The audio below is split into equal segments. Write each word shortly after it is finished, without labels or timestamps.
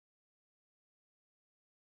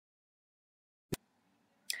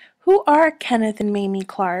Who are Kenneth and Mamie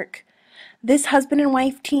Clark? This husband and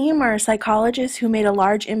wife team are psychologists who made a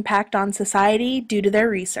large impact on society due to their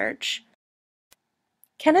research.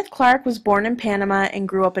 Kenneth Clark was born in Panama and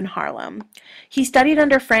grew up in Harlem. He studied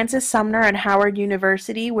under Francis Sumner at Howard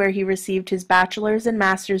University, where he received his bachelor's and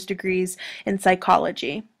master's degrees in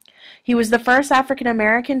psychology. He was the first African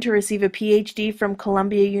American to receive a PhD from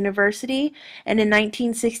Columbia University, and in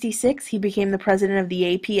 1966 he became the president of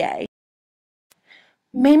the APA.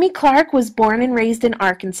 Mamie Clark was born and raised in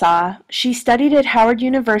Arkansas. She studied at Howard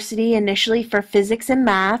University initially for physics and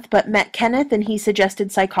math, but met Kenneth and he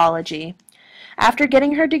suggested psychology. After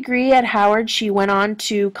getting her degree at Howard, she went on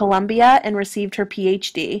to Columbia and received her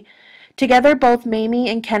PhD. Together, both Mamie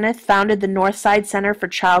and Kenneth founded the Northside Center for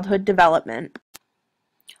Childhood Development.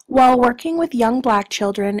 While working with young black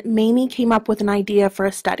children, Mamie came up with an idea for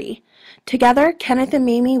a study. Together, Kenneth and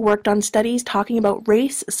Mamie worked on studies talking about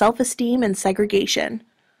race, self-esteem, and segregation.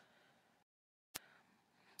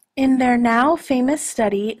 In their now famous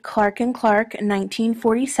study, Clark and Clark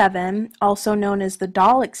 1947, also known as the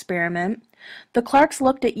doll experiment, the Clarks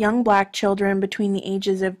looked at young black children between the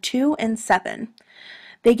ages of 2 and 7.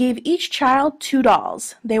 They gave each child 2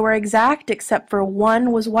 dolls. They were exact except for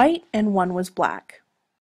one was white and one was black.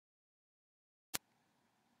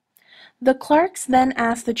 The Clarks then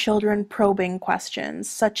asked the children probing questions,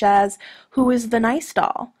 such as, who is the nice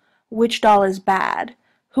doll? Which doll is bad?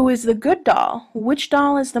 Who is the good doll? Which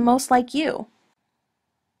doll is the most like you?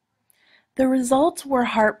 The results were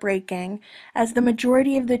heartbreaking, as the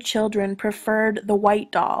majority of the children preferred the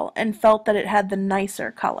white doll and felt that it had the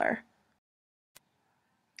nicer color.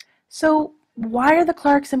 So, why are the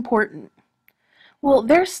Clarks important? Well,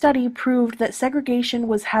 their study proved that segregation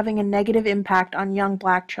was having a negative impact on young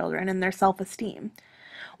black children and their self-esteem.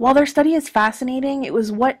 While their study is fascinating, it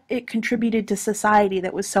was what it contributed to society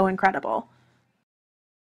that was so incredible.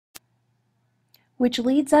 Which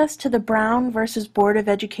leads us to the Brown versus Board of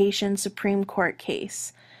Education Supreme Court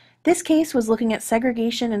case. This case was looking at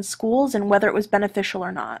segregation in schools and whether it was beneficial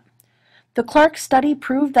or not. The Clark study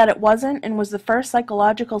proved that it wasn't and was the first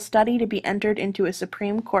psychological study to be entered into a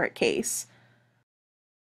Supreme Court case.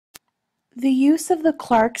 The use of the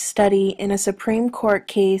Clark study in a Supreme Court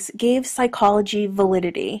case gave psychology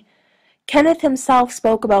validity. Kenneth himself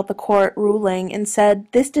spoke about the court ruling and said,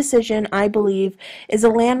 "This decision, I believe, is a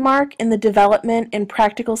landmark in the development and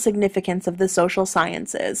practical significance of the social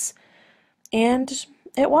sciences." And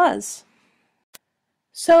it was.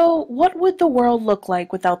 So, what would the world look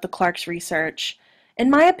like without the Clark's research? In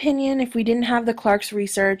my opinion, if we didn't have the Clark's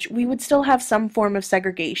research, we would still have some form of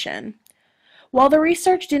segregation. While the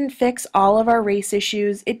research didn't fix all of our race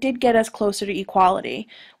issues, it did get us closer to equality,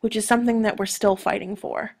 which is something that we're still fighting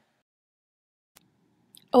for.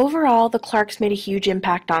 Overall, the Clarks made a huge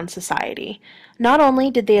impact on society. Not only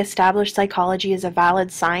did they establish psychology as a valid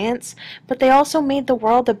science, but they also made the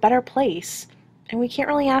world a better place. And we can't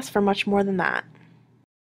really ask for much more than that.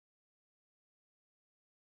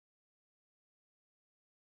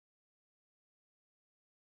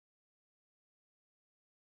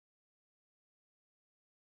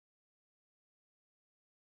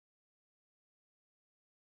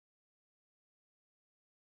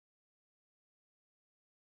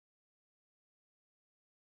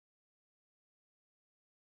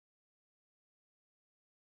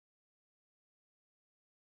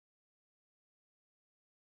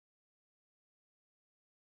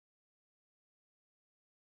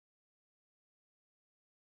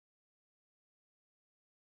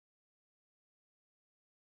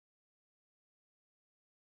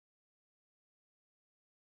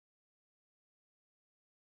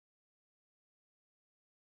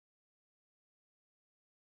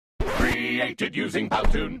 Created using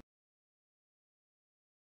Powtoon.